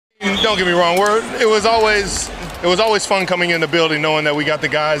don't get me wrong. It was always fun coming in the building knowing that we got the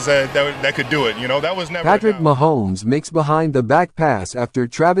guys that could do it. You know, that was never. Patrick Mahomes makes behind the back pass after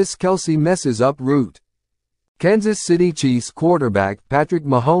Travis Kelce messes up route. Kansas City Chiefs quarterback Patrick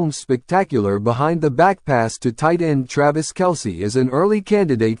Mahomes' spectacular behind the back pass to tight end Travis Kelce is an early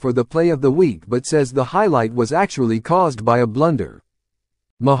candidate for the play of the week, but says the highlight was actually caused by a blunder.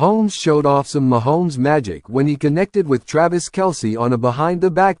 Mahomes showed off some Mahomes Magic when he connected with Travis Kelce on a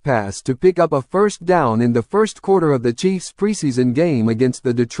behind-the-back pass to pick up a first down in the first quarter of the Chiefs' preseason game against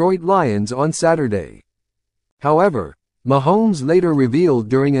the Detroit Lions on Saturday. However, Mahomes later revealed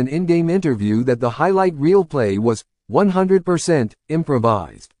during an in-game interview that the highlight reel play was 100%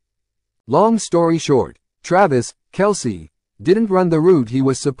 improvised. Long story short, Travis Kelce didn't run the route he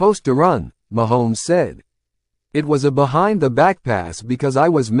was supposed to run, Mahomes said. It was a behind-the-back pass because I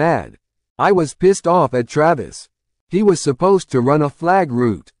was mad. I was pissed off at Travis. He was supposed to run a flag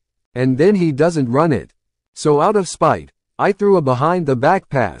route. And then he doesn't run it. So out of spite, I threw a behind-the-back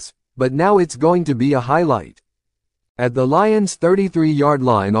pass, but now it's going to be a highlight. At the Lions' 33-yard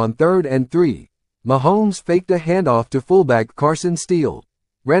line on 3rd and 3, Mahomes faked a handoff to fullback Carson Steele,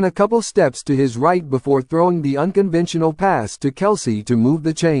 ran a couple steps to his right before throwing the unconventional pass to Kelce to move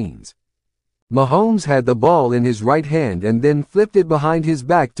the chains. Mahomes had the ball in his right hand and then flipped it behind his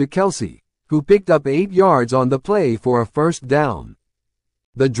back to Kelce, who picked up 8 yards on the play for a first down.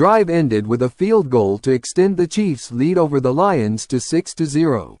 The drive ended with a field goal to extend the Chiefs' lead over the Lions to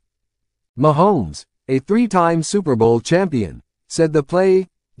 6-0. Mahomes, a 3-time Super Bowl champion, said the play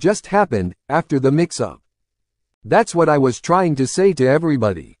just happened after the mix-up. "That's what I was trying to say to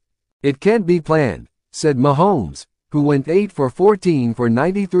everybody. It can't be planned," said Mahomes, who went 8 for 14 for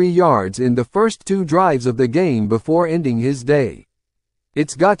 93 yards in the first 2 drives of the game before ending his day.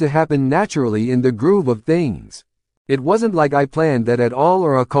 "It's got to happen naturally in the groove of things. It wasn't like I planned that at all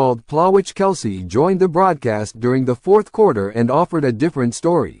or called Plowich." Kelce joined the broadcast during the fourth quarter and offered a different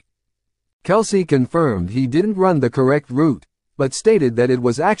story. Kelce confirmed he didn't run the correct route, but stated that it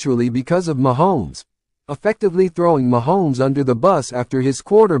was actually because of Mahomes, effectively throwing Mahomes under the bus after his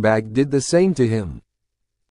quarterback did the same to him.